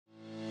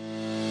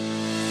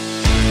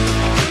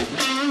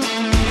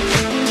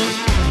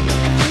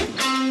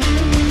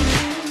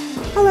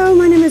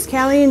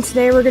Callie, and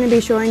today we're going to be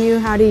showing you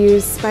how to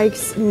use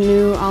Spike's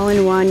new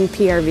all-in-one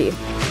PRV.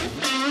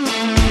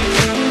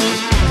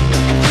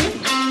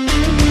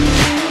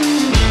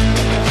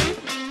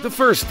 The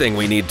first thing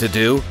we need to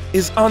do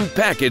is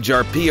unpackage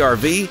our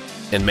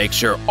PRV and make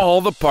sure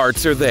all the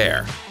parts are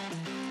there.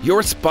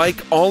 Your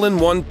Spike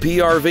All-in-One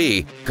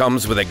PRV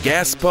comes with a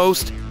gas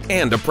post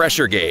and a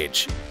pressure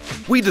gauge.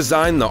 We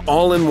designed the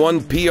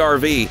All-in-One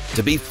PRV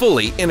to be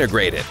fully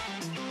integrated.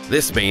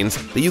 This means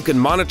that you can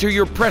monitor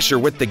your pressure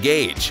with the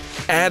gauge,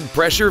 add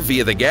pressure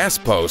via the gas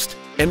post,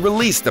 and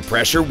release the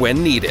pressure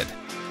when needed.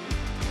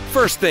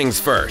 First things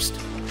first,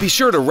 be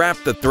sure to wrap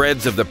the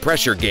threads of the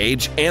pressure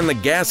gauge and the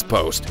gas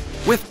post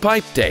with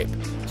pipe tape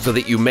so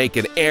that you make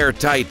an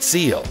airtight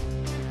seal.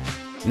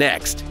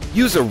 Next,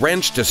 use a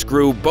wrench to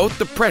screw both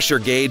the pressure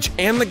gauge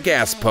and the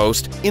gas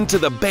post into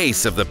the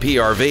base of the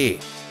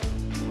PRV.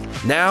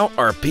 Now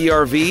our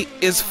PRV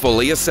is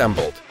fully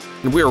assembled,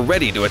 and we're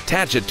ready to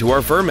attach it to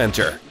our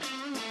fermenter.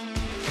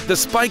 The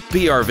Spike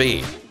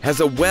PRV has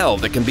a well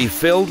that can be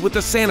filled with a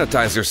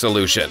sanitizer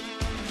solution.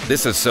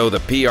 This is so the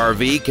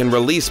PRV can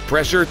release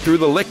pressure through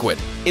the liquid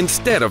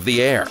instead of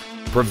the air,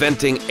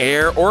 preventing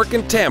air or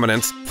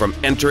contaminants from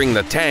entering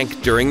the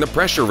tank during the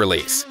pressure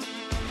release.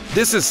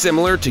 This is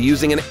similar to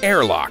using an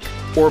airlock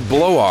or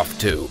blow-off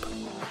tube.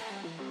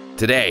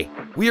 Today,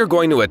 we are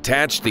going to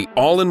attach the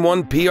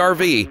all-in-one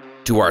PRV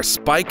to our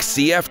Spike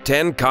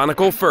CF10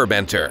 conical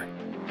fermenter.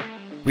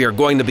 We are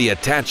going to be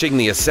attaching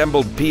the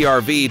assembled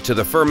PRV to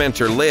the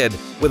fermenter lid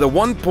with a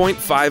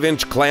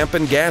 1.5-inch clamp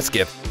and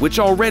gasket, which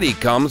already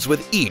comes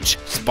with each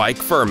Spike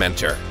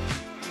fermenter.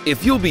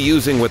 If you'll be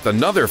using with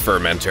another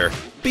fermenter,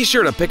 be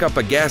sure to pick up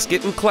a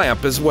gasket and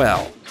clamp as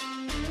well.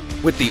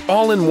 With the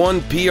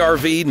all-in-one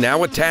PRV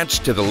now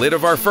attached to the lid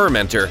of our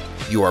fermenter,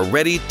 you are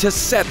ready to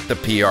set the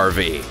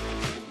PRV.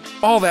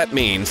 All that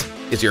means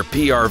is your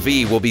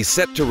PRV will be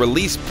set to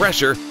release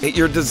pressure at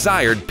your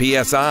desired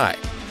PSI.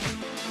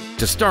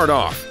 To start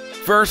off,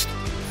 first,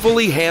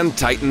 fully hand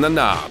tighten the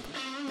knob.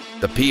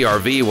 The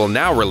PRV will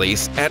now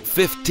release at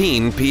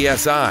 15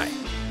 PSI.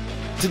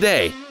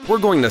 Today, we're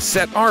going to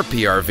set our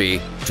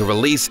PRV to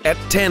release at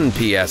 10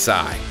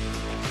 PSI.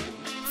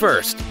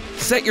 First,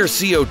 set your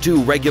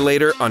CO2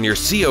 regulator on your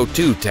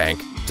CO2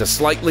 tank to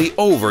slightly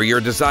over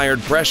your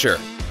desired pressure.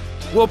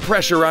 We'll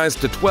pressurize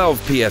to 12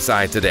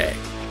 PSI today.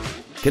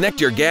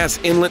 Connect your gas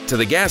inlet to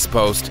the gas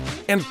post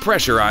and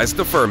pressurize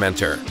the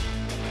fermenter.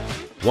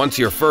 Once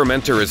your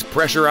fermenter is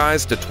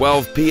pressurized to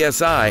 12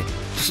 PSI,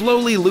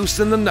 slowly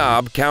loosen the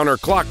knob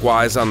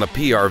counterclockwise on the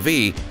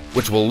PRV,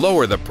 which will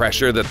lower the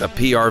pressure that the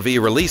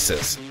PRV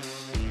releases.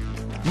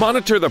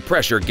 Monitor the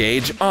pressure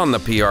gauge on the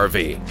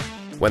PRV.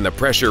 When the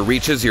pressure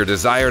reaches your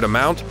desired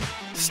amount,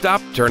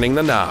 stop turning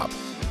the knob.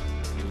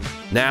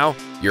 Now,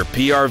 your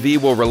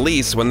PRV will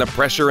release when the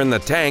pressure in the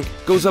tank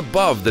goes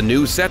above the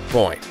new set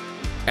point.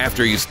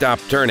 After you stop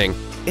turning,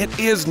 it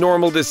is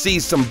normal to see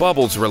some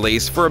bubbles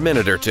release for a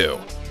minute or two.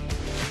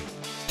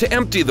 To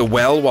empty the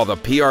well while the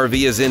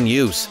PRV is in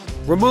use,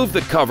 remove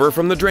the cover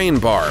from the drain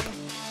barb.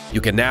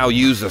 You can now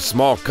use a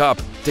small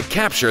cup to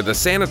capture the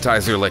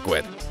sanitizer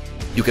liquid.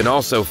 You can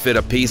also fit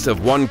a piece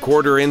of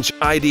 1/4-inch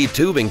ID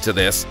tubing to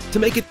this to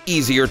make it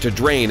easier to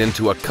drain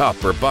into a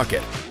cup or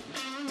bucket.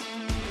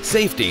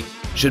 Safety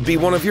should be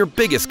one of your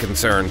biggest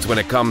concerns when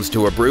it comes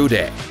to a brew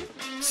day.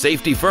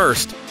 Safety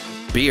first,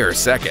 beer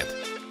second.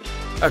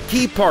 A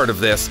key part of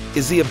this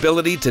is the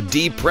ability to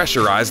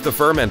depressurize the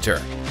fermenter.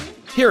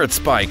 Here at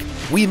Spike,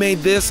 we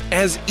made this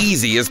as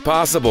easy as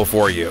possible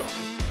for you.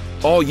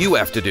 All you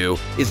have to do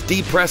is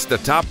depress the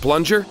top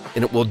plunger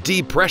and it will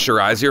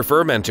depressurize your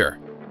fermenter.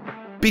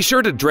 Be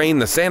sure to drain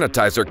the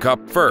sanitizer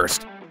cup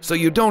first so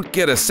you don't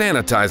get a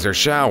sanitizer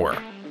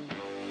shower.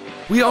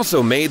 We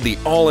also made the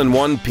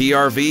all-in-one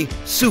PRV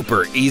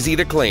super easy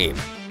to clean.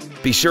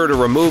 Be sure to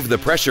remove the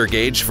pressure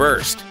gauge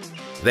first.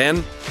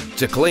 Then,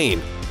 to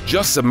clean,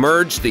 just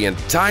submerge the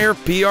entire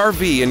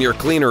PRV in your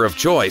cleaner of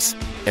choice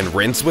and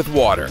rinse with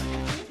water.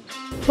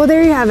 Well,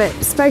 there you have it,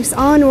 Spike's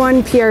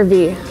all-in-one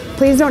PRV.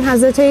 Please don't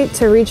hesitate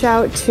to reach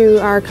out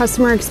to our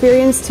customer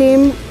experience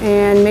team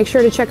and make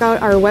sure to check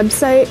out our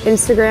website,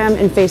 Instagram,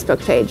 and Facebook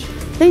page.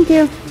 Thank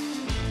you.